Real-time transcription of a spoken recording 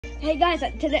Hey guys,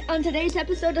 on today's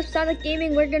episode of Sonic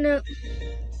Gaming, we're gonna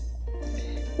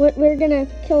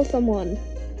kill someone.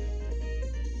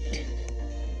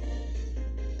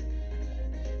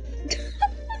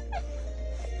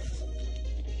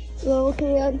 Well,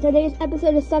 okay, on today's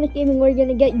episode of Sonic Gaming, we're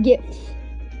gonna get gifts.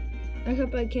 I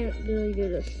hope I can't really do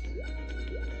this.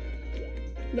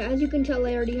 Yeah, as you can tell,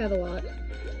 I already have a lot.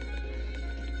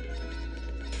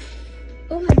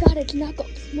 Oh my god, it's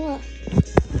Knuckles. What?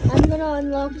 I'm gonna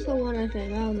unlock someone, I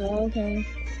think. I don't know. Okay.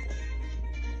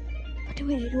 By the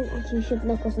way, I don't actually ship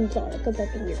Knuckles and Sonic because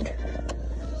that's weird.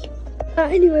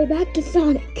 Anyway, back to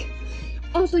Sonic.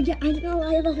 Also, yeah, I know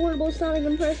I have a horrible Sonic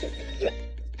impression.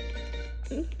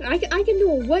 I can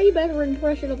do a way better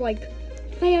impression of, like,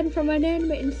 Fan from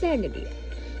Inanimate Insanity.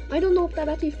 I don't know if that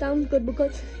actually sounds good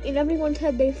because in everyone's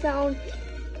head they sound...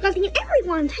 Because in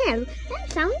everyone's head,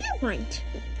 they sound different.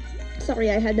 Sorry,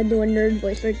 I had to do a nerd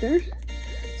voice right there.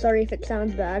 Sorry if it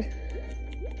sounds bad.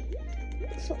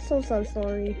 So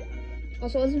sorry.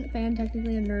 Also, isn't Fan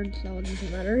technically a nerd, so it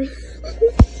doesn't matter.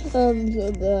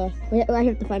 I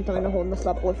have to find something to hold this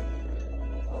up with.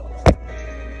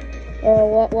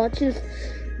 Oh, watch this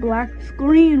black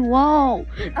screen. Whoa.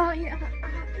 Oh, yeah.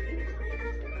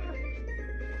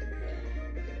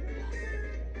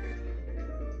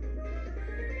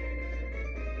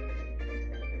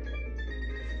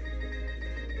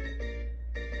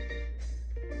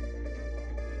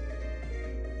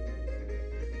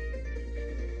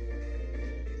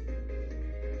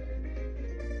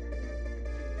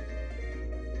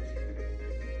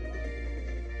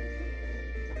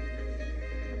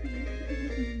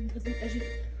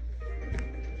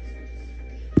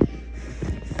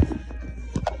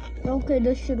 Okay,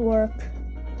 this should work.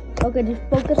 Okay, just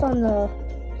focus on the...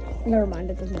 Never mind,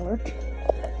 it doesn't work.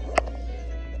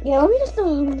 Yeah, let me just...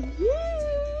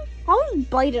 How much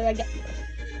bite did I get?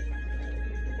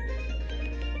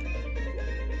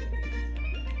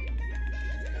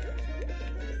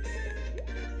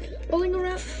 Rolling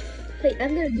around. Hey,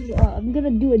 I'm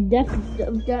gonna do a death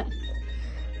of death.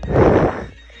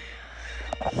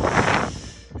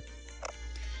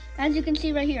 As you can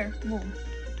see right here. Boom.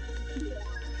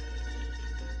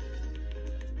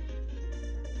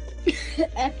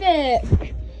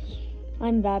 Epic!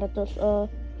 I'm bad at this.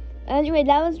 Anyway,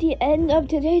 that was the end of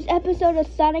today's episode of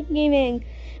Sonic Gaming.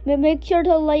 Make sure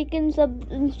to like and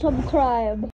subscribe.